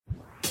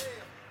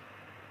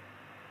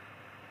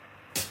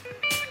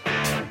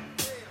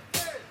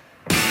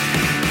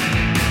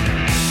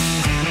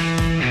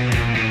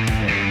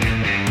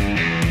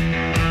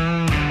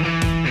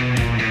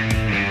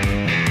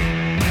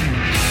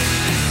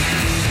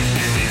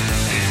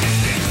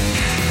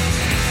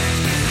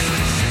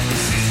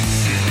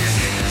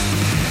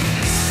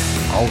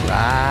All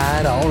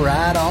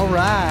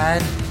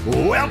right.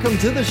 Welcome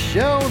to the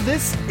show.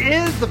 This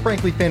is the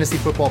Frankly Fantasy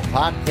Football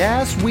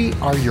Podcast. We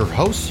are your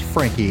hosts,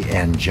 Frankie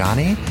and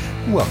Johnny.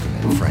 Welcome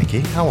in, Frankie.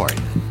 How are you?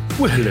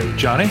 Well, hello,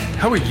 Johnny.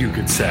 How are you,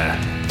 good sir?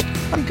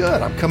 I'm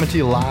good. I'm coming to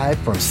you live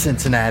from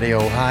Cincinnati,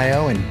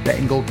 Ohio, in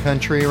Bengal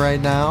country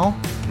right now.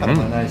 Out of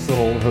a nice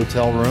little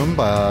hotel room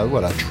by,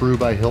 a True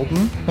by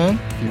Hilton. Huh?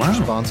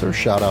 Future sponsor.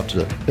 Shout out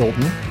to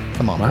Hilton.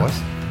 Come on,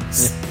 boys.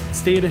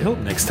 Stay at a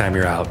Hilton next time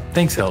you're out.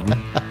 Thanks,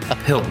 Hilton.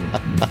 Hilton.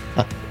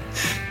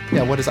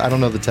 Yeah, I don't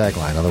know the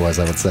tagline, otherwise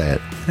I would say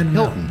it.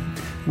 Hilton,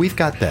 we've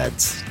got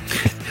beds.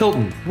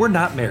 Hilton, we're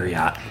not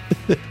Marriott.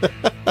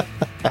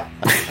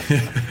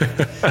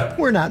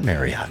 We're not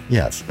Marriott,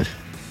 yes.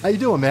 How you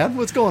doing, man?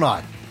 What's going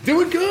on?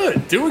 Doing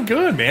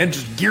good, man.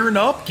 Just gearing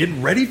up,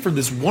 getting ready for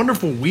this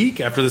wonderful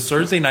week after this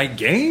Thursday night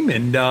game.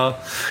 And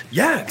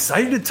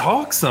excited to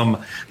talk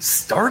some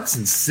starts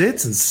and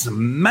sits and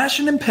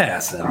smashing and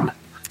passing.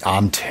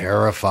 I'm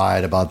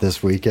terrified about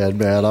this weekend,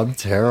 man. I'm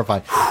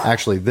terrified.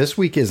 Actually, this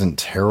week isn't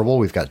terrible.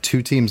 We've got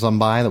two teams on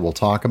bye that we'll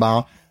talk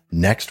about.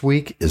 Next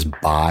week is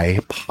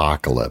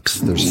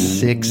bye-pocalypse.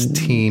 There's 6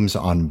 teams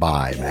on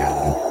bye,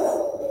 man.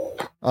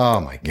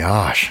 Oh my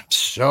gosh.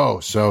 So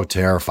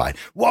terrified.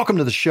 Welcome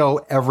to the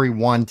show,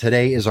 everyone.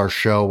 Today is our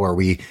show where a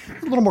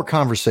little more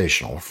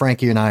conversational.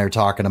 Frankie and I are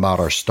talking about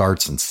our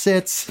starts and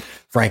sits.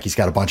 Frankie's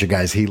got a bunch of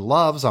guys he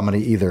loves. I'm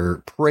going to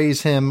either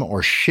praise him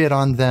or shit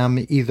on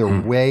them. Either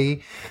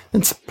way,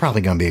 it's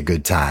probably going to be a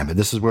good time. But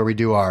this is where we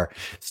do our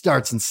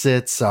starts and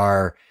sits,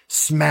 our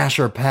smash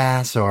or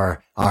pass,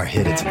 or our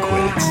hit it and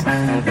quit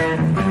it.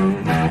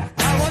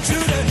 I want you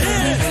to hit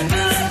it.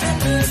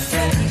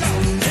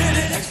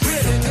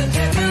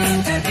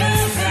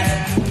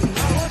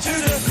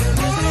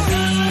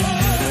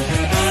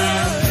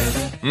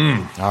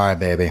 All right,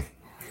 baby.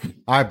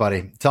 All right,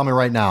 buddy. Tell me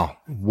right now,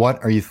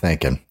 what are you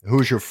thinking?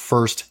 Who's your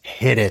first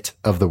hit it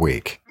of the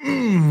week?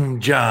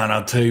 John,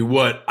 I'll tell you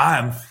what,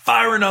 I'm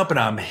firing up and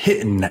I'm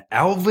hitting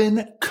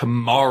Alvin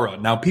Kamara.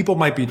 Now, people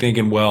might be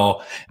thinking,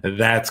 well,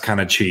 that's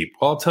kind of cheap.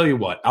 Well, I'll tell you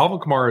what, Alvin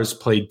Kamara has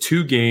played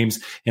 2 games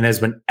and has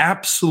been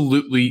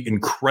absolutely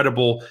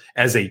incredible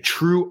as a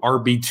true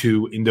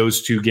RB2 in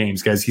those 2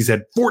 games, guys. He's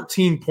had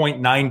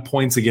 14.9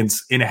 points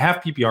in a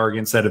half PPR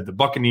against that of the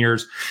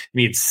Buccaneers, and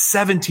he had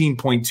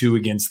 17.2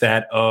 against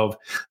that of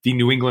the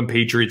New England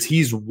Patriots.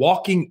 He's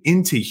walking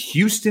into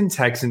Houston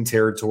Texan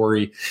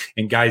territory,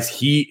 and guys,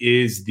 he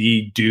is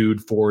the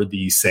dude for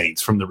the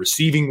Saints. From the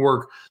receiving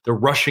work, the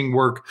rushing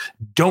work,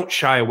 don't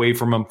shy away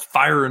from him.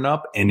 Firing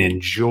up and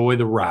enjoy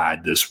the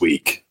ride this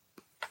week.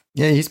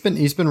 Yeah, he's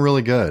been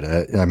really good.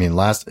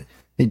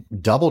 He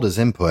doubled his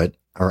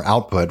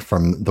output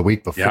from the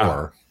week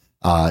before.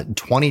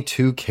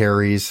 22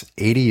 carries,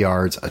 80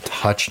 yards, a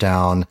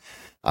touchdown.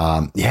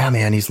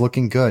 Man, he's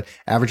looking good.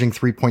 Averaging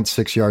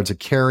 3.6 yards a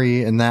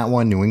carry in that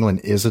one. New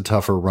England is a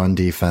tougher run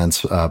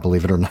defense,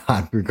 believe it or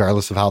not,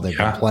 regardless of how they've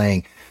been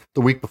playing. The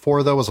week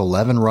before, though, was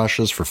 11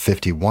 rushes for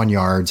 51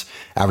 yards,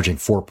 averaging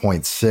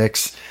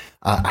 4.6.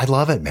 I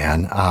love it,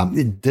 man.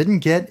 It didn't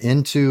get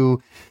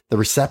into the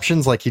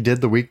receptions like he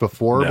did the week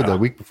before, but the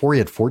week before he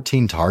had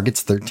 14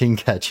 targets, 13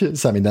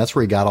 catches. I mean, that's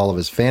where he got all of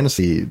his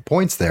fantasy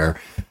points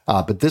there.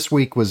 But this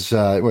week was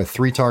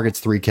 3 targets,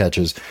 3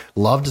 catches.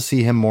 Love to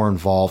see him more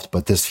involved,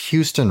 but this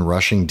Houston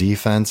rushing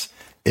defense,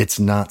 it's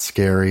not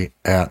scary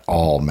at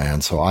all,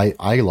 man. So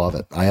I love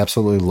it. I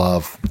absolutely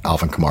love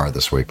Alvin Kamara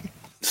this week.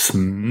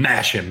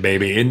 Smash him,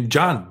 baby. And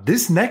John,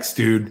 this next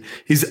dude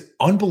is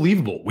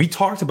unbelievable. We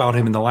talked about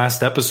him in the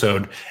last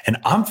episode, and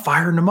I'm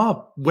firing him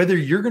up. Whether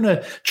you're going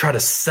to try to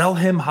sell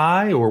him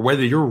high or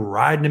whether you're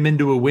riding him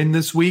into a win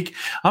this week,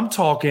 I'm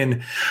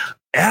talking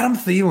Adam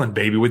Thielen,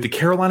 baby, with the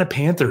Carolina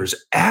Panthers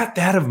at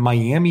that of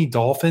Miami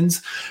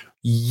Dolphins.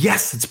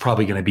 Yes, it's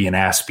probably going to be an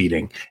ass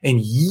beating. And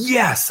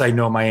yes, I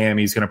know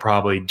Miami's going to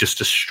probably just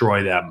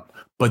destroy them.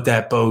 But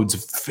that bodes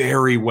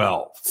very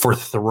well for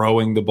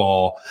throwing the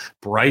ball.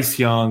 Bryce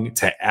Young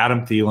to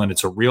Adam Thielen.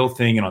 It's a real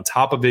thing. And on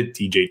top of it,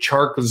 DJ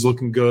Chark is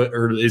looking good,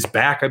 or is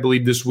back, I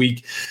believe, this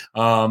week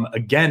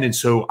again. And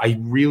so I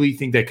really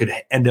think that could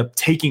end up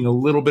taking a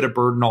little bit of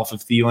burden off of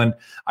Thielen.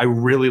 I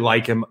really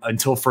like him.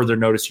 Until further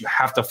notice, you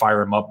have to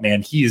fire him up,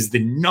 man. He is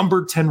the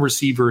number 10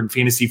 receiver in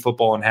fantasy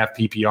football and half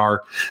PPR.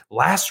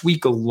 Last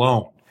week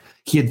alone,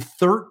 he had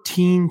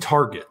 13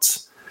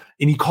 targets,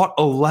 and he caught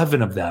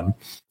 11 of them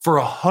for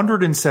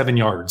 107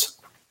 yards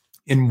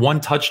and 1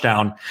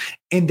 touchdown.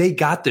 And they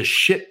got the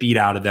shit beat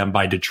out of them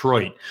by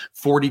Detroit,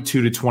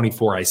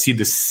 42-24. I see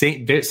the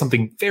same,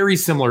 something very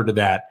similar to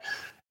that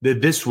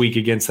this week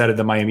against that of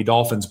the Miami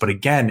Dolphins. But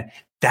again,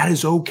 that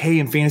is okay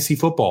in fantasy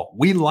football.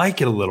 We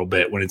like it a little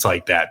bit when it's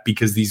like that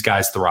because these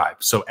guys thrive.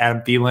 So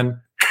Adam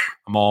Thielen,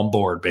 I'm all on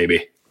board,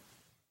 baby.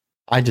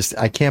 I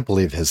can't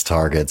believe his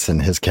targets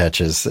and his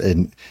catches.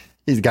 And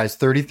he's guy's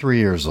 33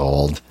 years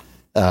old.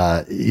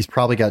 He's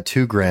probably got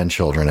 2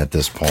 grandchildren at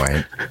this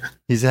point.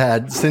 He's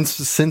had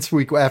since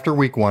week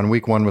one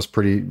was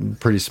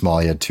pretty small.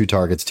 He had 2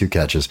 targets, 2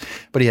 catches,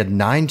 but he had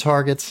 9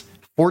 targets,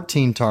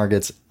 14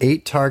 targets,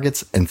 8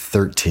 targets, and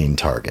 13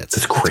 targets.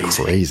 It's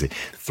crazy. Crazy.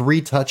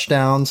 3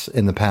 touchdowns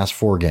in the past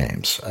 4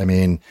 games. I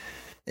mean,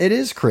 it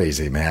is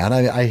crazy, man.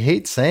 I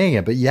hate saying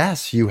it, but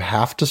yes, you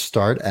have to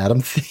start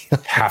Adam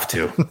Thielen. Have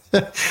to.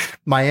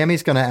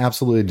 Miami's going to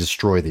absolutely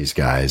destroy these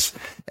guys,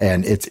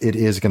 and it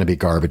is going to be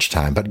garbage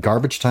time. But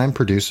garbage time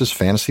produces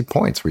fantasy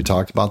points. We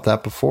talked about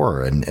that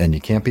before, and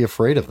you can't be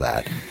afraid of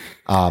that.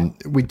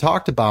 We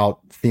talked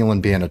about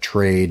Thielen being a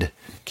trade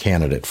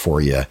candidate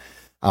for you.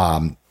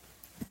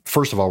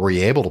 First of all, were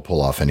you able to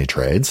pull off any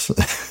trades?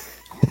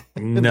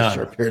 In a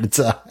short period of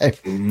time.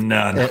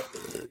 None.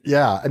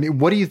 Yeah. I mean,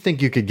 what do you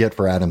think you could get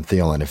for Adam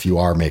Thielen if you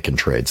are making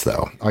trades,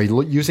 though? Are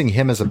you using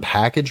him as a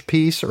package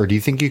piece, or do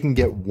you think you can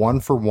get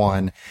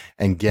 1-for-1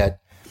 and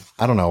get,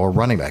 I don't know, a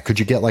running back? Could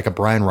you get like a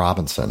Brian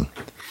Robinson?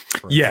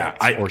 Yeah.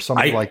 Or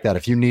something like that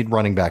if you need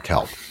running back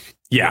help?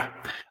 Yeah.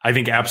 I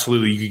think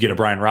absolutely you could get a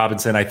Brian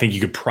Robinson. I think you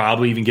could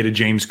probably even get a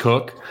James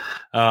Cook,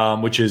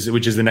 which is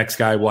the next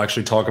guy we'll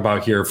actually talk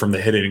about here from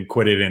the hit it and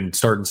quit it and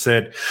start and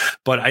sit.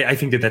 But I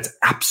think that's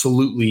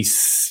absolutely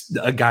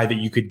a guy that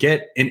you could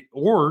get.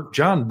 Or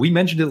John, we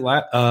mentioned it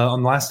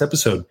on the last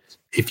episode.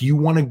 If you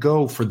want to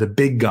go for the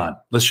big gun,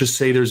 let's just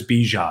say there's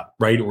Bijan,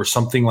 right? Or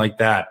something like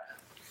that.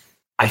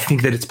 I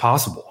think that it's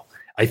possible.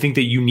 I think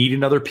that you need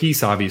another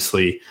piece,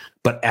 obviously,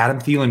 but Adam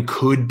Thielen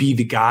could be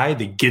the guy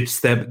that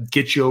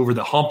gets you over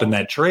the hump in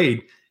that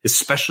trade,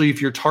 especially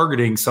if you're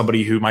targeting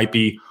somebody who might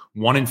be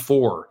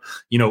 1-4,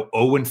 0-5,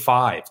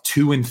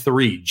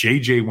 2-3.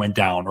 JJ went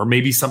down, or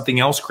maybe something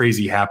else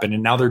crazy happened,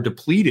 and now they're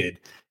depleted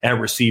at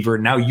receiver.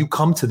 Now you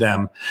come to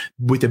them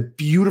with a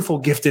beautiful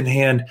gift in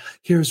hand.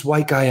 Here's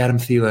white guy Adam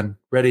Thielen,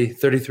 ready,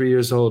 33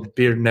 years old,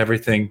 beard and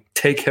everything.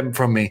 Take him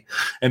from me.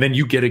 And then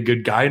you get a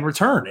good guy in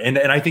return. And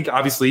I think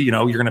obviously, you're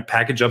going to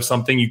package up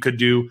something. You could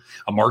do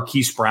a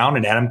Marquise Brown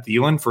and Adam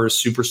Thielen for a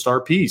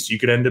superstar piece. You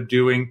could end up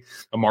doing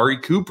Amari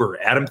Cooper,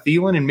 Adam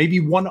Thielen, and maybe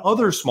one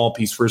other small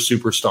piece for a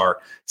superstar,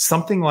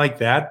 something like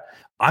that.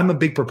 I'm a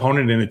big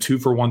proponent in a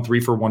 2-for-1,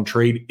 3-for-1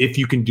 trade. If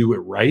you can do it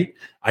right,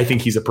 I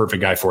think he's a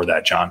perfect guy for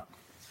that, John.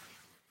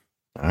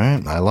 All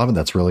right. I love it.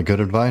 That's really good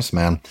advice,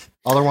 man.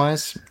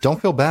 Otherwise, don't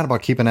feel bad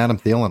about keeping Adam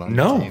Thielen on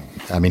your team.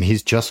 I mean,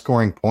 he's just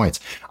scoring points.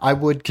 I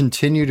would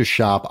continue to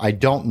shop. I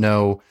don't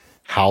know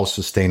how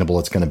sustainable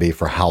it's going to be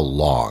for how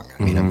long.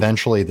 I mean,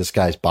 eventually this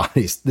guy's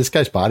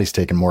body's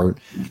taken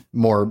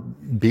more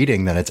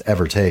beating than it's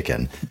ever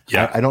taken.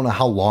 Yeah. I don't know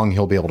how long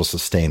he'll be able to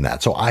sustain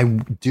that. So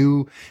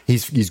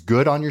he's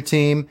good on your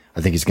team.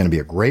 I think he's going to be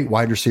a great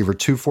wide receiver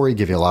 2 for you,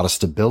 give you a lot of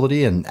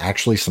stability and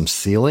actually some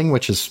ceiling,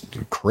 which is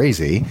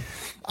crazy.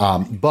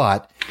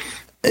 But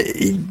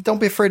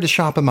don't be afraid to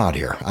shop him out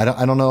here.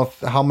 I don't know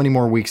how many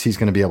more weeks he's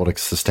going to be able to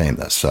sustain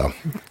this. So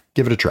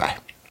give it a try.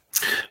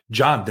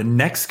 John, the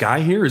next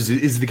guy here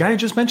is the guy I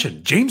just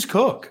mentioned, James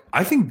Cook.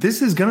 I think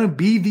this is going to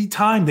be the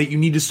time that you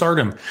need to start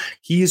him.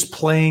 He is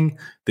playing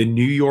the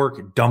New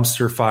York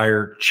dumpster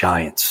fire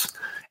Giants,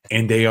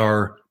 and they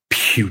are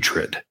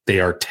putrid.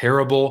 They are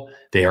terrible.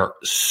 They are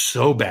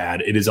so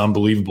bad. It is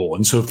unbelievable.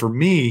 And so for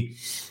me,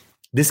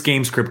 this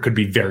game script could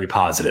be very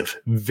positive,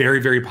 very,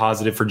 very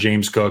positive for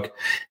James Cook.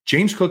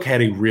 James Cook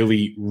had a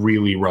really,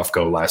 really rough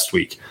go last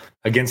week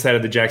against that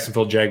of the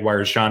Jacksonville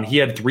Jaguars. Sean, he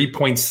had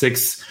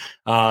 3.6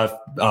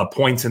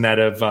 points in that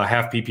of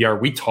half PPR.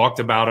 We talked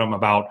about him,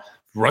 about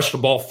rushed the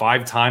ball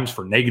 5 times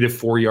for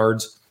 -4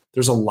 yards.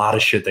 There's a lot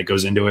of shit that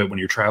goes into it when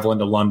you're traveling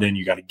to London.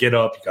 You got to get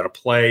up, you got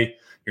to play.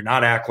 You're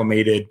not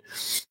acclimated,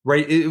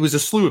 right? It was a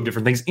slew of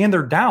different things, and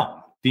they're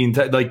down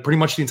pretty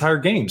much the entire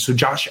game. So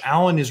Josh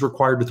Allen is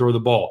required to throw the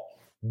ball.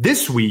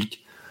 This week,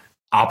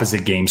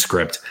 opposite game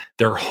script.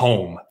 They're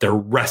home. They're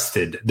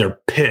rested. They're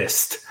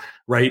pissed,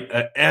 right?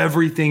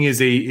 Everything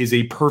is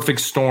a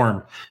perfect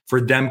storm for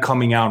them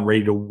coming out and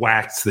ready to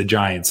wax the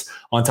Giants,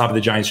 on top of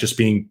the Giants just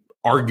being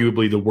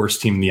arguably the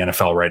worst team in the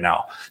NFL right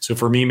now. So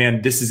for me,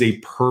 man, this is a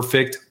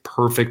perfect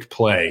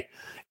play.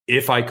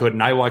 If I could,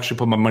 and I will actually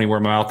put my money where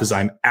my mouth is,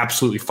 I'm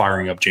absolutely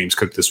firing up James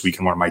Cook this week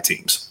in one of my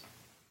teams.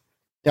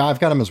 Yeah,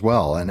 I've got him as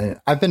well, and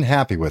I've been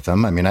happy with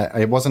him. I mean,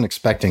 I wasn't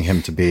expecting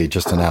him to be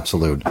just an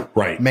absolute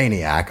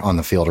maniac on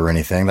the field or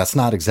anything. That's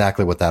not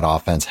exactly what that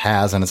offense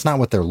has, and it's not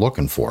what they're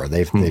looking for.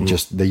 They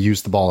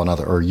use the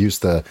ball use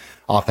the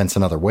offense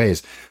in other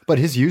ways. But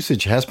his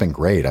usage has been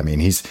great. I mean,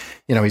 he's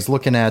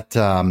looking at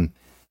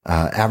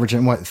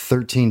averaging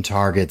 13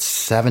 targets,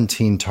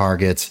 17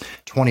 targets,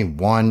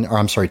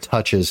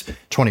 touches,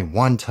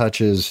 21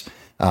 touches.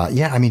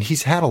 I mean,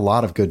 he's had a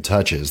lot of good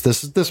touches.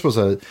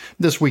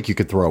 This week you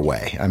could throw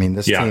away. I mean,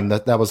 this team,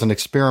 that was an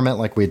experiment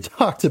like we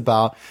talked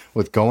about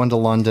with going to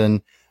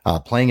London,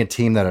 playing a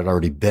team that had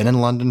already been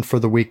in London for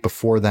the week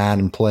before that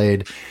and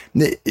played.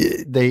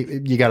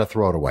 You got to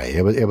throw it away.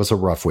 It was a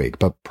rough week.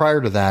 But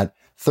prior to that,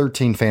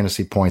 13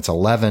 fantasy points,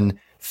 11,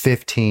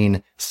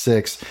 15,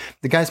 6.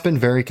 The guy's been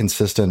very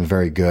consistent and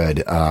very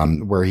good,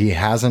 where he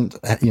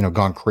hasn't,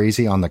 gone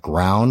crazy on the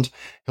ground.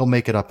 He'll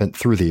make it up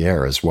through the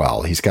air as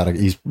well. He's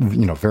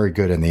very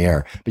good in the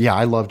air. But yeah,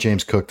 I love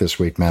James Cook this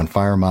week, man.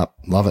 Fire him up.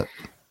 Love it.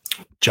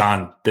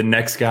 John, the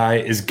next guy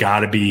is got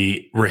to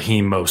be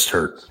Raheem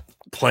Mostert.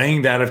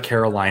 playing that of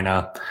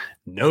Carolina.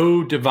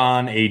 No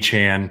Devon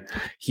Achane.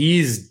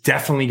 He's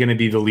definitely going to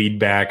be the lead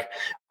back.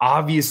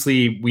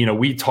 Obviously,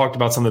 we talked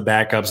about some of the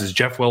backups. Is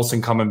Jeff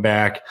Wilson coming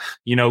back?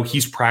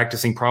 He's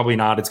practicing. Probably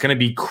not. It's going to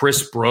be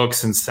Chris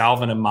Brooks and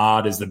Salvin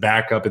Ahmad as the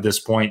backup at this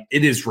point.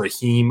 It is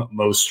Raheem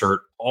Mostert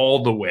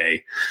all the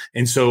way.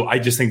 And so I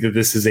just think that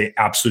this is an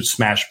absolute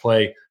smash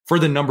play for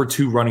the number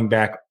 2 running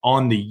back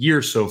on the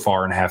year so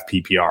far in half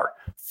PPR.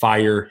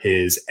 Fire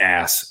his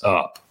ass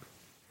up.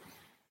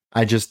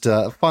 I just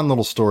fun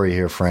little story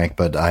here, Frank.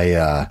 But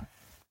I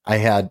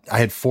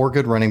had 4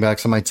 good running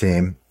backs on my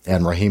team,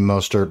 and Raheem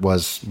Mostert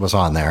was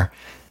on there,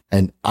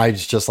 and I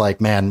was just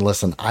like, man,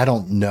 listen, I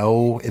don't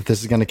know if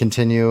this is going to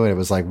continue. And it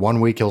was like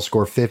 1 week he'll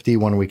score 50,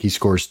 1 week he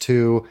scores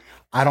 2.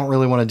 I don't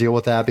really want to deal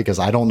with that because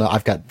I don't know.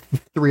 I've got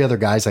 3 other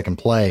guys I can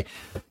play.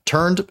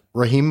 Turned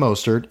Raheem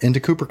Mostert into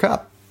Cooper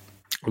Kupp.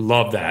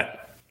 Love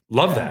that.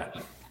 Love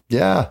that.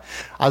 Yeah,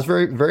 I was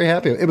very, very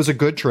happy. It was a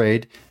good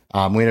trade.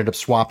 We ended up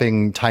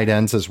swapping tight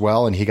ends as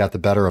well, and he got the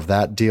better of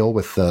that deal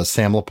with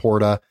Sam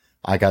Laporta.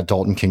 I got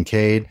Dalton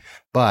Kincaid,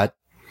 but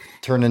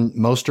turning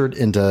Mostert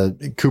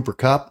into Cooper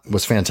Kupp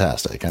was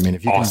fantastic. I mean,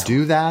 if you can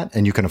do that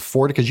and you can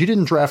afford it, because you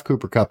didn't draft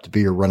Cooper Kupp to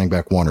be your running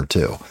back 1 or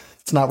 2.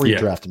 It's not where you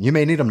draft him. You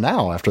may need him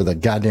now after the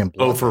goddamn.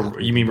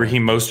 You mean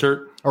Raheem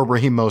Mostert? Or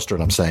Raheem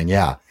Mostert, I'm saying,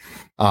 yeah.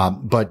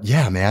 But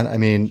yeah, man, I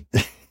mean,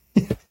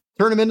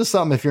 turn him into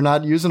something if you're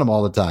not using him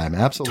all the time.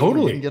 Absolutely.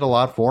 Totally. You can get a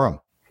lot for him.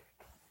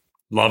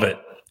 Love it.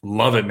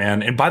 Love it,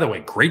 man. And by the way,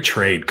 great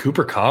trade.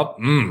 Cooper Kupp.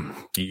 Yummy.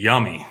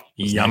 Yummy,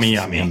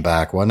 nice yummy. Him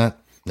back, wasn't it?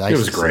 Nice it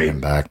was great. See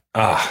him back.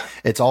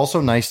 It's also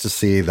nice to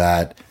see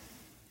that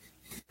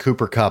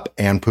Cooper Kupp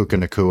and Puka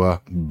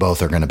Nacua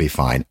both are going to be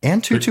fine.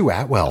 And Tutu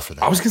Atwell for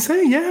that. I was going to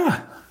say,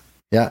 yeah.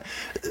 Yeah.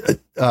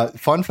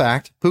 Fun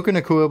fact, Puka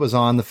Nacua was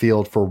on the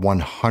field for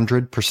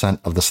 100%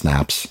 of the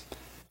snaps.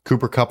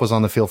 Cooper Kupp was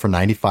on the field for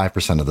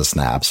 95% of the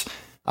snaps.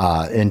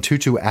 And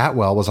Tutu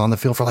Atwell was on the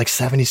field for like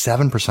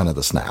 77% of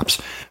the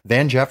snaps.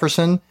 Van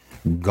Jefferson,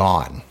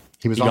 gone.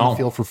 He was on the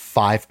field for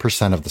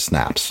 5% of the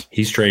snaps.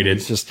 He's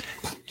traded.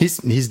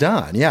 He's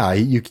done. Yeah,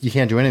 you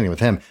can't do anything with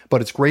him. But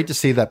it's great to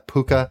see that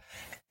Puka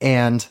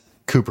and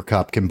Cooper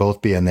Kupp can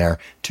both be in there.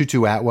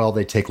 Tutu Atwell,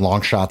 they take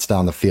long shots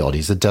down the field.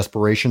 He's a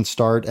desperation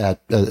start at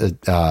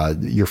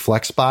your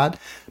flex spot,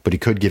 but he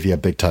could give you a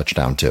big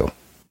touchdown too.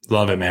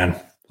 Love it, man.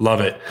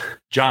 Love it.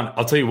 John,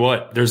 I'll tell you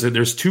what,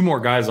 there's 2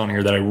 more guys on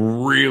here that I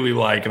really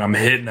like, and I'm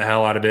hitting the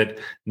hell out of it.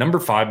 Number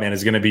 5, man,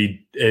 is going to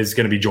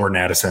be Jordan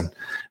Addison.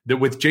 That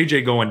with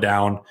JJ going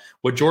down,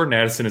 what Jordan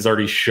Addison has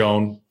already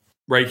shown,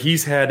 right?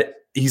 He's had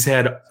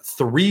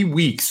 3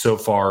 weeks so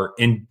far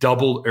in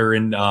double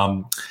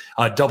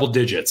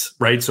digits,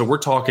 right? So we're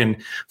talking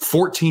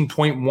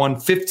 14.1,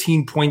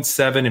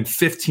 15.7, and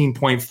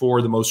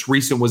 15.4. The most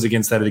recent was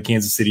against that of the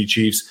Kansas City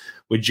Chiefs.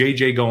 With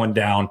JJ going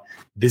down,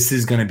 this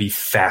is going to be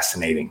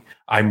fascinating.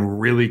 I'm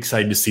really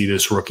excited to see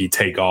this rookie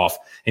take off,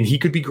 and he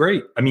could be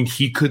great. I mean,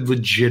 he could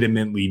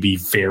legitimately be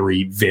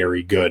very,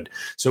 very good.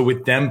 So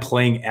with them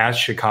playing at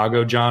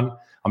Chicago, John,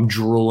 I'm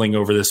drooling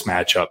over this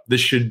matchup. This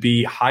should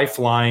be high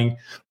flying.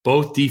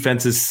 Both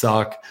defenses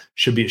suck.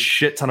 Should be a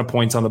shit ton of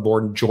points on the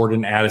board. And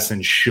Jordan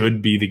Addison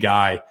should be the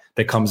guy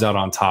that comes out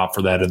on top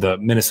for that of the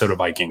Minnesota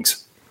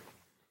Vikings.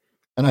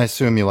 And I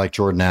assume you like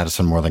Jordan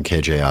Addison more than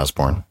KJ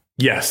Osborne.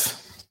 Yes.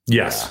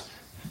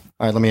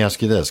 All right, let me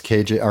ask you this: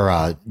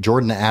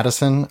 Jordan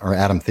Addison or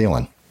Adam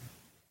Thielen?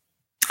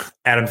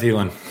 Adam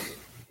Thielen.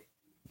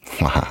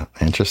 Wow,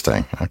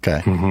 interesting. Okay.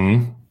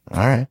 Mm-hmm.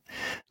 All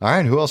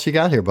right. Who else you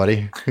got here,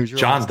 buddy? Who's your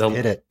John?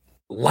 hit it?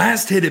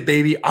 Last hit it,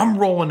 baby. I'm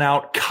rolling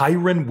out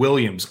Kyren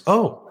Williams.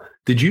 Oh,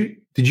 did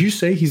you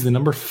say he's the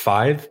number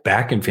 5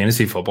 back in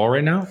fantasy football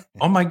right now?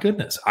 Oh my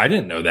goodness. I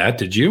didn't know that.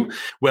 Did you?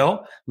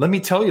 Well, let me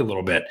tell you a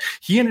little bit.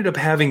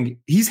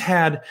 He's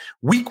had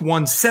week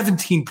 1,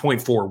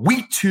 17.4,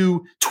 week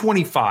 2,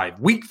 25,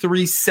 week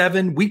 3,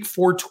 7, week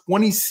 4,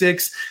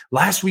 26.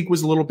 Last week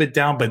was a little bit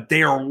down, but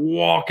they are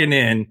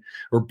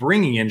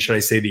bringing in, should I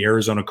say, the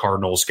Arizona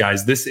Cardinals,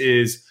 guys. This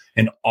is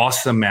an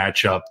awesome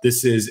matchup.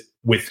 This is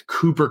with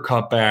Cooper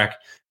Kupp back.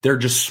 They're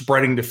just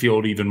spreading the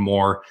field even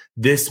more.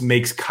 This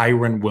makes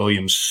Kyren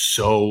Williams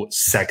so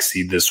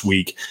sexy this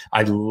week.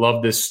 I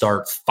love this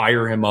start.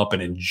 Fire him up and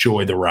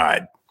enjoy the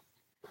ride.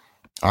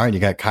 All right,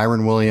 you got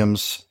Kyren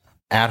Williams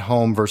at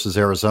home versus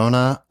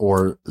Arizona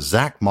or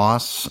Zach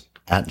Moss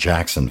at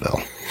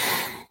Jacksonville.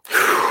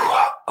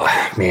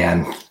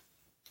 Man,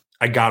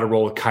 I got to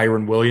roll with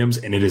Kyren Williams,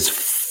 and it is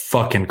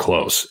fucking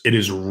close. It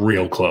is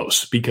real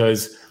close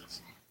because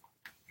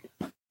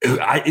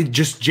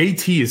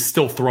JT is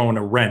still throwing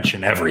a wrench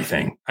in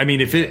everything. I mean,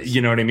 you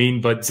know what I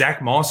mean? But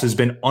Zach Moss has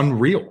been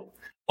unreal,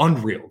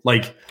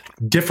 like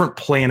different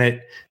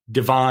planet,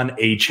 Devon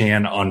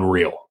Achane,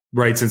 unreal,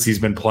 right? Since he's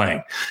been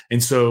playing.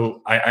 And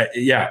so I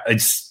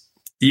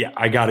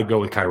got to go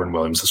with Kyren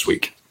Williams this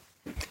week.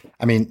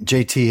 I mean,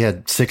 JT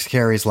had 6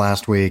 carries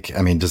last week.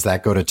 I mean, does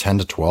that go to 10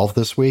 to 12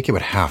 this week? It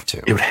would have to.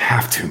 It would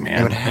have to,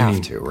 man. It would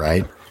have to,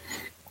 right?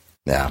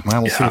 Yeah,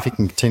 well, we'll see if he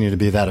can continue to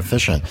be that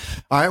efficient.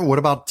 All right, what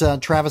about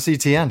Travis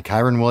Etienne,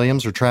 Kyron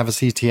Williams, or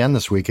Travis Etienne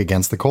this week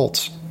against the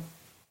Colts?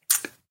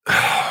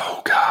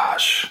 Oh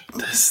gosh,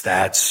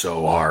 that's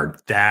so hard.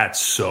 That's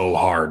so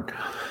hard.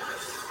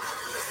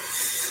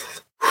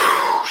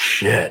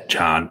 Shit,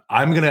 John.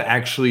 I'm gonna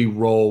actually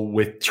roll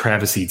with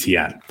Travis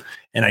Etienne.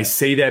 And I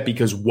say that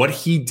because what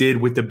he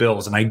did with the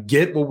Bills, and I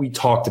get what we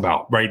talked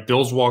about, right?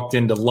 Bills walked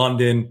into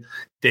London.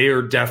 They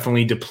are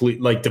definitely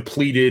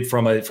depleted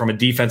from a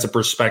defensive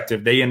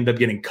perspective. They ended up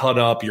getting cut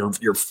up.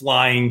 You're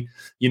flying,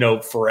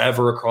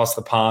 forever across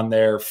the pond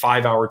there,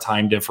 5-hour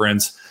time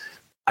difference.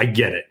 I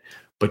get it.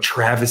 But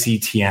Travis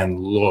Etienne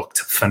looked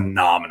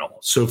phenomenal.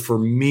 So for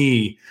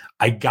me,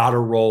 I got to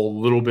roll a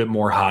little bit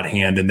more hot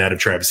hand in that of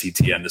Travis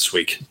Etienne this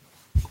week.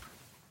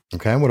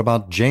 Okay. What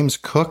about James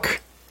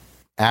Cook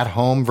at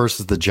home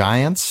versus the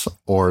Giants,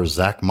 or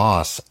Zach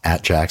Moss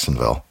at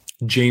Jacksonville?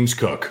 James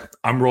Cook.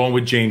 I'm rolling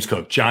with James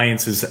Cook.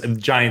 Giants.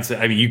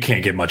 I mean, you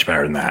can't get much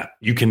better than that.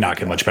 You cannot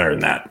get much better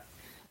than that.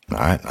 All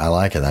right. I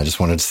like it. I just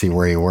wanted to see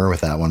where you were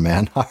with that one,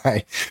 man. All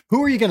right.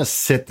 Who are you going to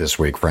sit this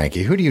week,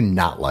 Frankie? Who do you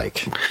not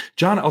like?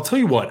 John, I'll tell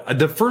you what.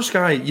 The first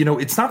guy,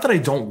 it's not that I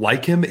don't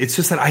like him. It's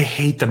just that I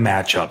hate the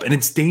matchup. And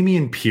it's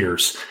Dameon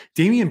Pierce.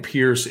 Dameon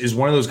Pierce is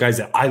one of those guys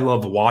that I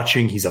love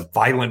watching. He's a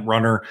violent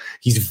runner.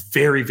 He's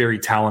very, very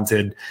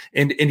talented.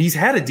 And he's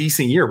had a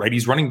decent year, right?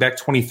 He's running back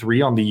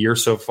 23 on the year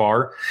so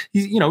far.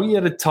 He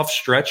had a tough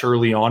stretch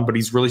early on, but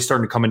he's really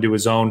starting to come into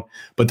his own.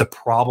 But the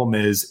problem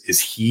is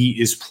he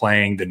is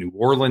playing the New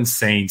Orleans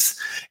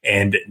Saints,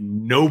 and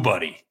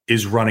nobody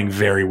is running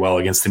very well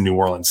against the New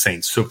Orleans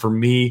Saints. So for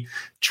me,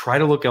 try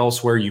to look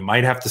elsewhere. You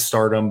might have to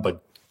start him,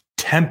 but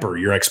temper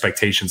your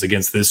expectations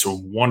against this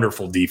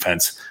wonderful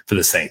defense for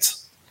the Saints.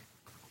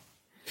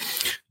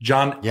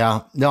 John.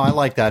 Yeah, no, I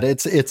like that.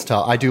 It's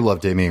tough. I do love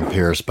Dameon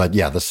Pierce, but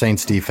yeah, the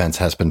Saints defense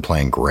has been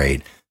playing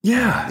great.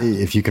 Yeah.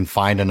 If you can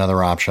find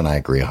another option, I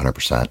agree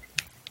 100%.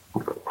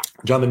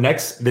 John, the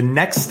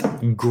next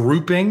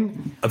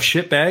grouping of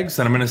shitbags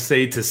that I'm going to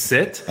say to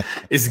sit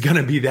is going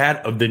to be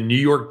that of the New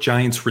York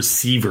Giants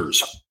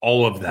receivers.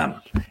 All of them.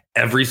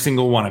 Every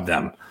single one of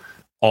them.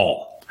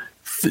 All.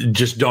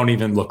 Just don't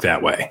even look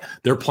that way.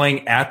 They're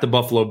playing at the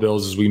Buffalo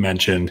Bills, as we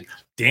mentioned.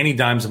 Danny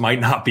Dimes might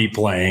not be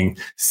playing.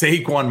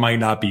 Saquon might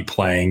not be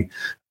playing.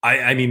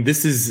 I mean,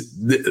 this is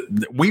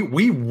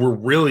we were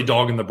really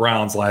dogging the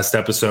Browns last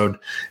episode.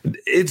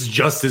 It's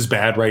just as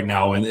bad right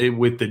now, and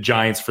with the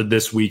Giants for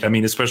this week. I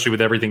mean, especially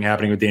with everything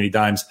happening with Danny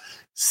Dimes,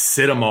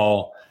 sit them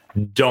all.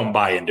 Don't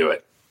buy into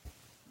it.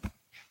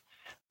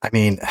 I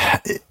mean,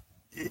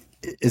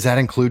 does that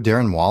include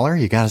Darren Waller?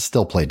 You got to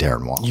still play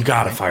Darren Waller. You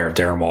got to fire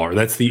Darren Waller.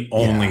 That's the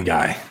only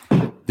guy.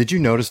 Did you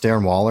notice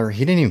Darren Waller?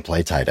 He didn't even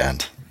play tight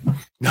end.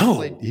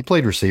 No, he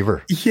played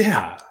receiver.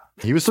 Yeah.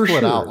 He was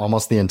split out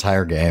almost the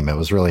entire game. It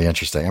was really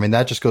interesting. I mean,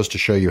 that just goes to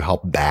show you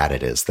how bad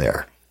it is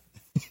there.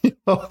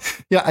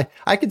 Yeah,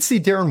 I could see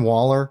Darren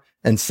Waller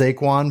and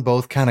Saquon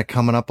both kind of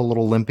coming up a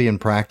little limpy in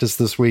practice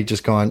this week,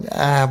 just going,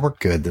 we're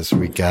good this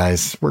week,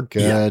 guys. We're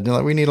good.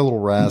 Yeah. We need a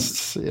little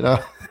rest,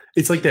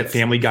 It's like that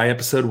Family Guy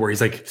episode where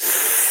he's like,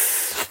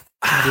 gets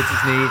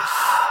his knee.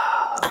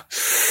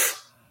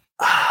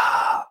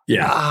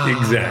 Yeah,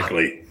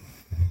 exactly.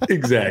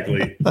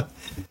 Exactly.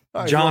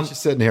 Right, John, you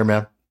sitting here,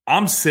 man.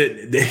 I'm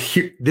sitting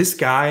here. This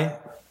guy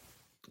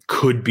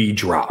could be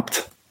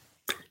dropped.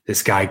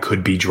 This guy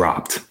could be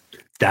dropped.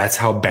 That's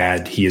how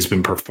bad he has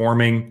been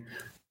performing,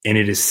 and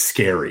it is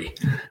scary.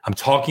 I'm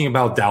talking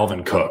about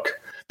Dalvin Cook.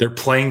 They're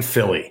playing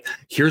Philly.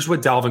 Here's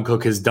what Dalvin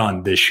Cook has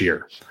done this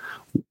year.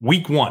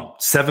 Week 1,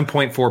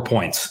 7.4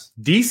 points.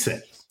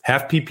 Decent.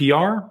 Half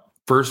PPR.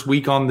 First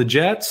week on the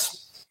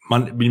Jets.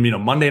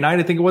 Monday night,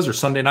 I think it was, or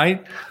Sunday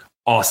night.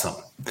 Awesome.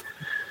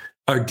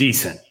 Or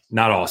decent.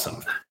 Not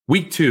awesome.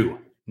 Week 2,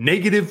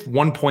 negative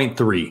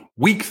 1.3.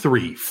 Week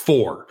 3,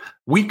 4.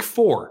 Week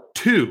 4,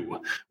 2.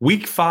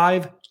 Week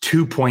 5,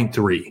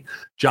 2.3.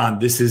 John,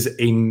 this is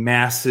a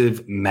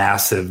massive,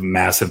 massive,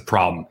 massive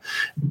problem.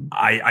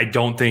 I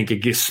don't think,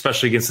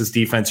 especially against this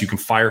defense, you can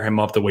fire him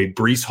up the way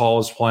Breece Hall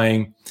is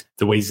playing,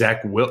 the way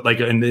Zach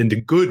Wilson, in the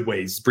good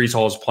ways Breece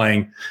Hall is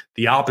playing.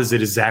 The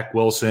opposite is Zach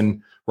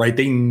Wilson, right?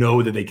 They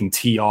know that they can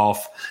tee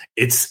off.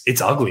 It's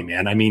ugly,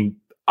 man. I mean,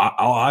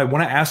 I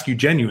want to ask you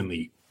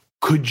genuinely,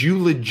 could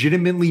you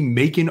legitimately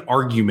make an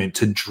argument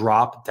to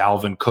drop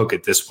Dalvin Cook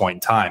at this point in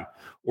time?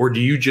 Or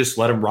do you just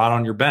let him rot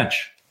on your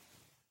bench?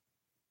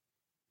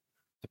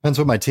 Depends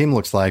what my team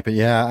looks like, but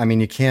yeah, I mean,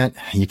 you can't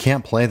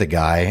play the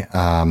guy.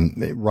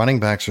 Running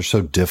backs are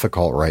so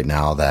difficult right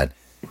now that,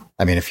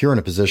 I mean, if you're in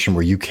a position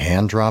where you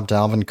can drop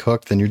Dalvin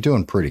Cook, then you're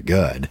doing pretty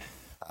good.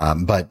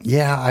 But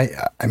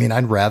yeah, I mean,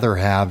 I'd rather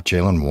have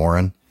Jaylen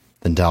Warren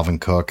than Dalvin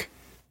Cook.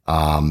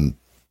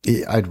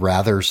 I'd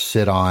rather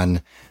sit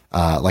on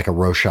like a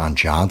Roschon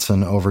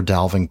Johnson over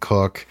Dalvin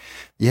Cook.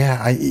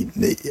 Yeah,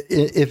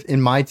 if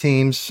in my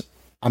teams,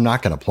 I'm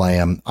not going to play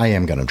him. I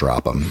am going to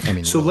drop him. I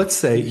mean, so let's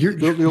say you're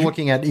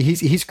looking at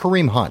he's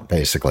Kareem Hunt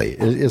basically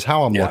is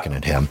how I'm looking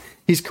at him.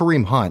 He's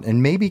Kareem Hunt,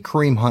 and maybe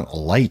Kareem Hunt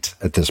light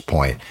at this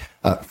point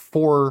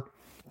for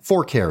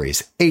 4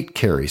 carries, 8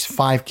 carries,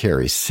 5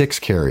 carries, 6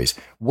 carries.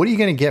 What are you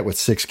going to get with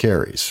 6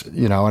 carries?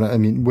 You know, and I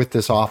mean, with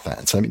this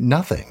offense, I mean,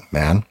 nothing,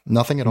 man,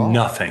 nothing at all.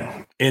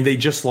 Nothing. And they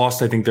just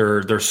lost, I think,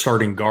 their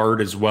starting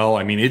guard as well.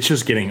 I mean, it's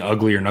just getting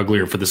uglier and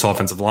uglier for this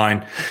offensive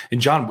line.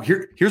 And John,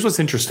 here's what's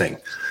interesting.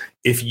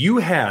 If you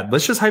had,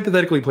 let's just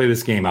hypothetically play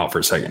this game out for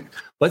a second.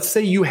 Let's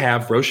say you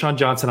have Roschon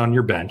Johnson on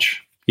your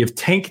bench. You have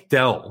Tank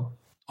Dell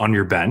on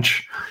your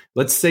bench.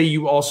 Let's say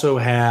you also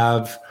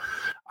have,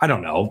 I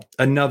don't know,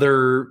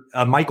 another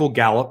Michael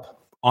Gallup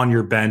on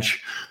your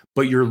bench,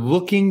 but you're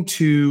looking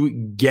to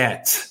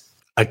get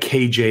a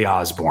KJ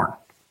Osborne.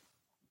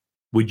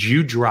 Would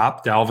you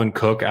drop Dalvin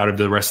Cook out of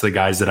the rest of the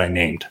guys that I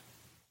named?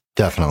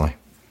 Definitely.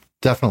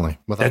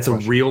 That's a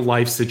real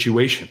life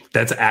situation.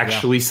 That's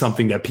actually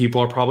something that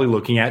people are probably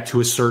looking at to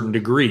a certain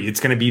degree. It's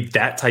going to be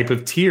that type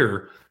of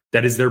tier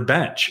that is their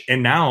bench.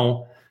 And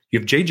now you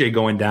have JJ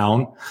going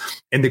down.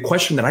 And the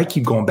question that I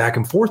keep going back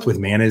and forth with,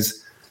 man,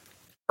 is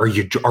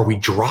are we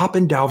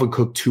dropping Dalvin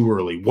Cook too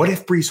early? What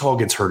if Breece Hall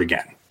gets hurt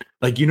again?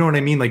 Like, you know what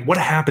I mean? Like, what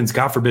happens?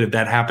 God forbid if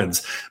that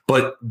happens.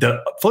 But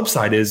the flip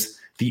side is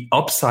the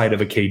upside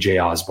of a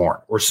KJ Osborne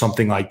or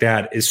something like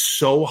that is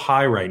so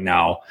high right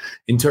now,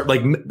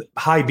 like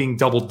high being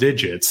double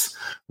digits,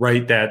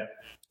 right? That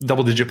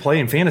double digit play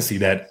in fantasy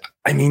that,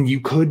 I mean, you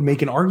could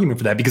make an argument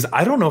for that because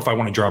I don't know if I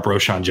want to drop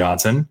Roschon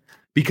Johnson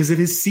because of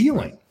his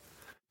ceiling.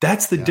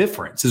 That's the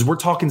difference is we're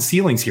talking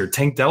ceilings here.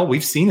 Tank Dell,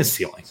 we've seen his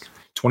ceiling,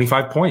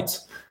 25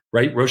 points,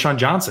 right? Roschon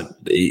Johnson,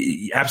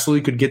 he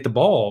absolutely could get the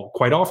ball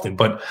quite often,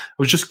 but I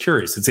was just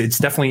curious. It's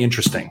definitely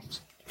interesting.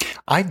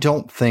 I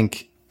don't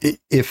think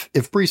if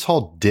Breece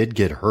Hall did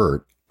get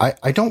hurt,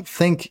 I don't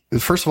think,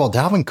 first of all,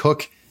 Dalvin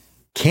Cook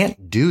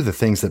can't do the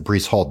things that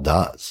Breece Hall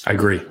does. I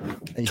agree.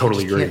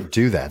 Totally agree. Can't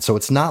do that. So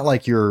it's not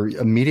like you're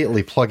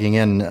immediately plugging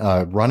in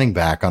running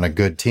back on a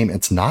good team.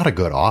 It's not a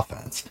good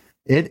offense.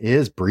 It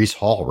is Breece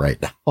Hall right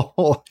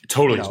now.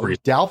 Totally.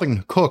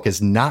 Dalvin Cook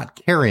is not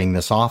carrying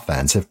this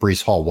offense if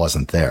Breece Hall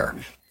wasn't there.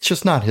 It's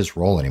just not his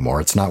role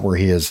anymore. It's not where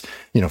he is,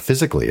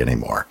 physically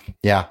anymore.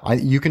 Yeah,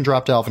 you can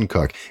drop Dalvin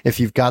Cook. If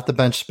you've got the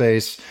bench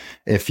space,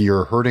 if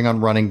you're hurting on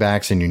running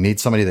backs and you need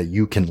somebody that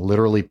you can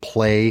literally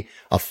play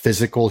a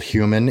physical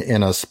human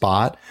in a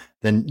spot,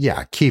 then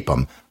yeah, keep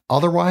him.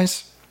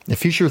 Otherwise,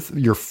 if he's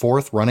your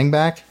fourth running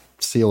back,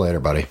 see you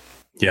later, buddy.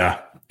 Yeah,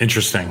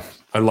 interesting.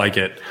 I like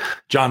it.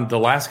 John, the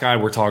last guy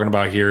we're talking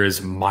about here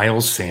is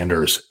Miles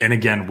Sanders. And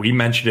again, we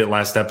mentioned it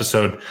last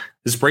episode.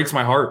 This breaks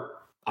my heart.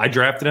 I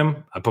drafted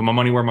him. I put my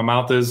money where my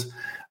mouth is.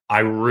 I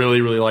really,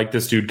 really like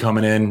this dude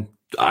coming in.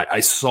 All I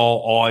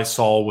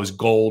saw was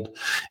gold,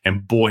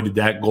 and boy, did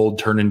that gold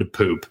turn into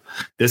poop.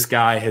 This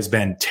guy has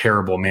been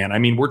terrible, man. I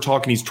mean, we're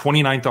talking he's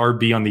 29th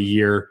RB on the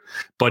year,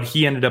 but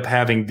he ended up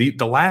having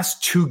the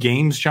last 2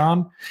 games,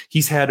 John,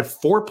 he's had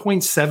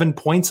 4.7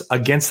 points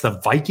against the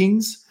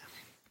Vikings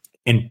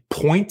and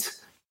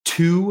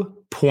 0.2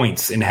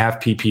 points in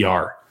half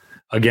PPR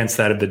against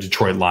that of the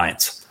Detroit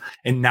Lions.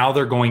 And now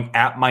they're going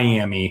at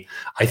Miami.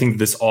 I think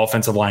this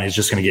offensive line is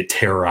just going to get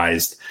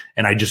terrorized.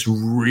 And I just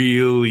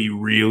really,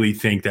 really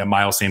think that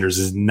Miles Sanders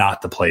is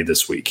not the play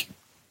this week.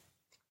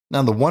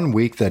 Now, the one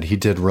week that he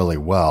did really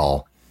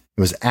well,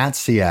 it was at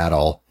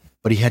Seattle,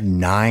 but he had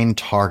 9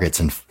 targets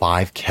and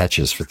 5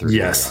 catches for 3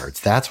 yards.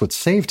 That's what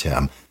saved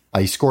him.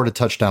 He scored a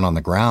touchdown on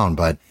the ground.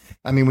 But,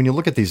 I mean, when you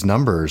look at these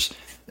numbers,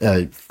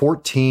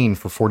 14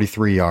 for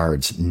 43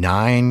 yards,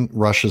 9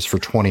 rushes for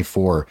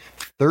 24,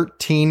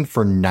 13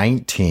 for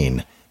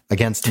 19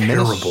 against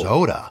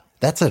Minnesota.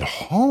 That's at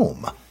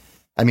home.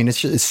 I mean,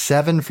 it's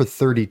 7 for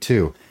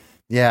 32.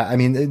 Yeah, I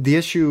mean, the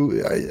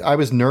issue, I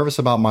was nervous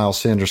about Miles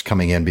Sanders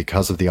coming in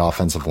because of the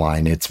offensive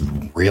line. It's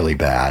really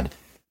bad.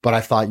 But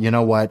I thought, you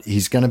know what?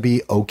 He's going to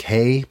be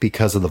okay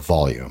because of the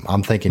volume.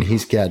 I'm thinking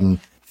he's getting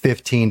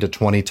 15 to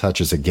 20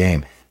 touches a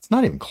game. It's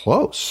not even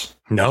close.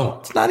 No.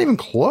 It's not even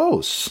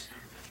close.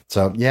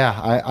 So, yeah,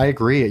 I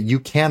agree. You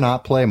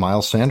cannot play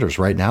Miles Sanders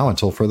right now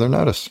until further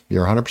notice.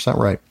 You're 100%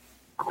 right.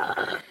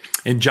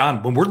 And,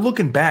 John, when we're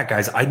looking back,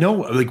 guys, I know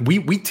like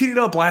we teed it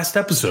up last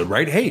episode,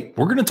 right? Hey,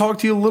 we're going to talk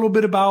to you a little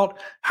bit about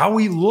how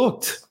we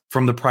looked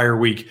from the prior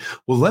week.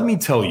 Well, let me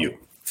tell you,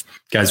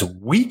 guys,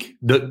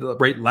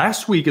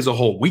 last week as a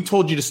whole, we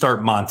told you to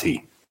start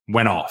Monty,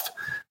 went off.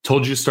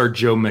 Told you to start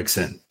Joe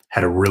Mixon,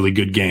 had a really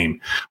good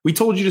game. We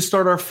told you to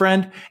start our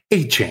friend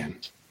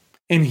Achane,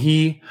 and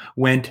he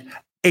went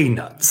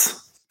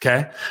nuts.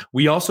 Okay.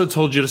 We also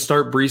told you to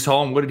start Breece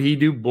Hall, and what did he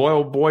do? Boy,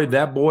 oh boy,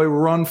 that boy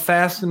run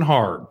fast and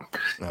hard.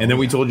 And then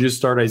we told you to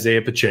start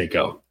Isaiah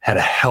Pacheco. Had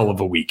a hell of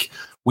a week.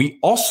 We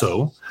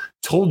also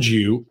told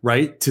you,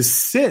 right, to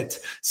sit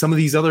some of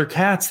these other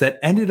cats that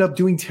ended up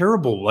doing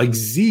terrible, like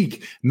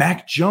Zeke,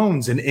 Mac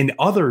Jones, and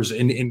others.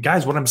 And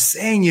guys, what I'm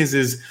saying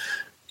is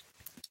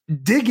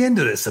dig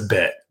into this a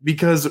bit,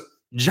 because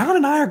John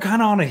and I are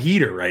kind of on a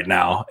heater right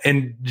now,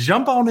 and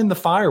jump on in the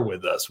fire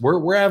with us.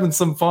 We're having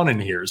some fun in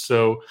here.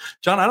 So,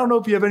 John, I don't know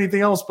if you have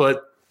anything else,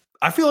 but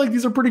I feel like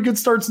these are pretty good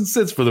starts and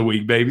sits for the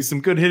week, baby. Some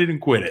good hit it and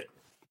quit it.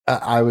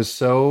 I was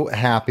so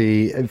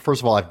happy. And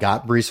first of all, I've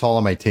got Breece Hall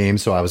on my team,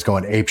 so I was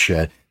going ape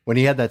shit. when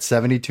he had that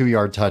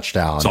 72-yard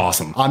touchdown. It's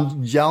awesome.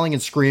 I'm yelling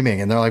and screaming,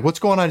 and they're like, what's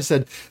going on? He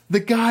said, the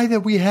guy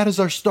that we had as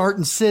our start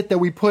and sit that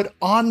we put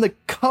on the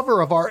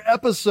cover of our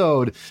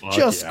episode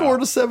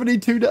scored a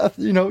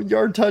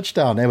 72-yard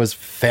touchdown. It was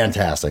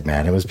fantastic,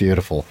 man. It was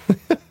beautiful.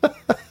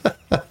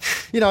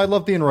 I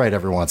love being right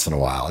every once in a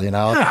while,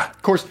 Yeah.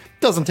 Of course, it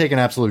doesn't take an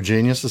absolute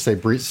genius to say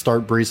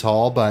start Breece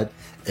Hall, but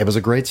it was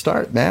a great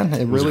start, man.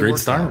 It was really a great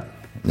start.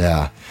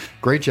 Yeah.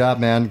 Great job,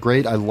 man.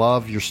 Great. I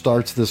love your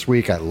starts this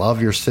week. I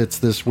love your sits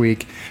this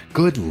week.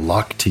 Good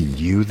luck to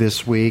you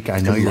this week. I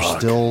know you're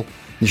still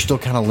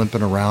kind of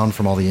limping around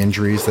from all the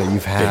injuries that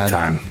you've had. Big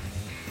time.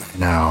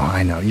 No,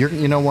 I know.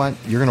 You know what?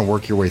 You're going to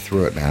work your way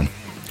through it, man.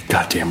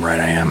 Goddamn right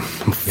I am.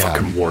 I'm a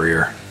fucking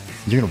warrior.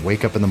 You're going to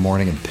wake up in the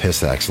morning and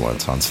piss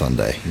excellence on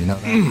Sunday. You know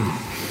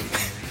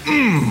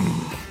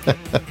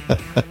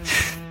that?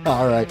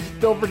 All right.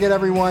 Don't forget,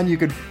 everyone, you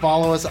could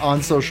follow us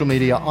on social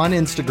media, on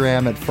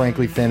Instagram at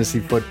Frankly Fantasy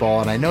Football.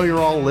 And I know you're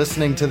all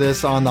listening to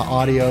this on the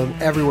audio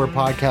everywhere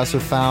podcasts are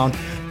found.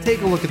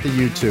 Take a look at the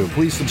YouTube.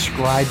 Please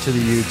subscribe to the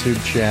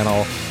YouTube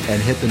channel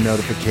and hit the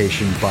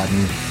notification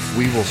button.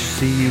 We will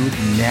see you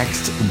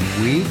next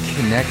week,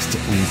 next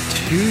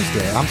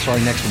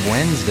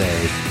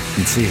Wednesday,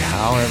 and see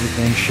how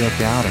everything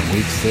shook out in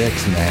week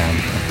 6, man.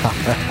 All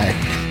right.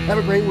 Have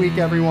a great week,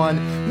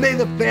 everyone. May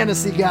the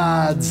fantasy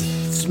gods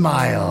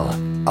smile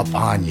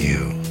upon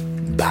you.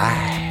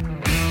 Bye.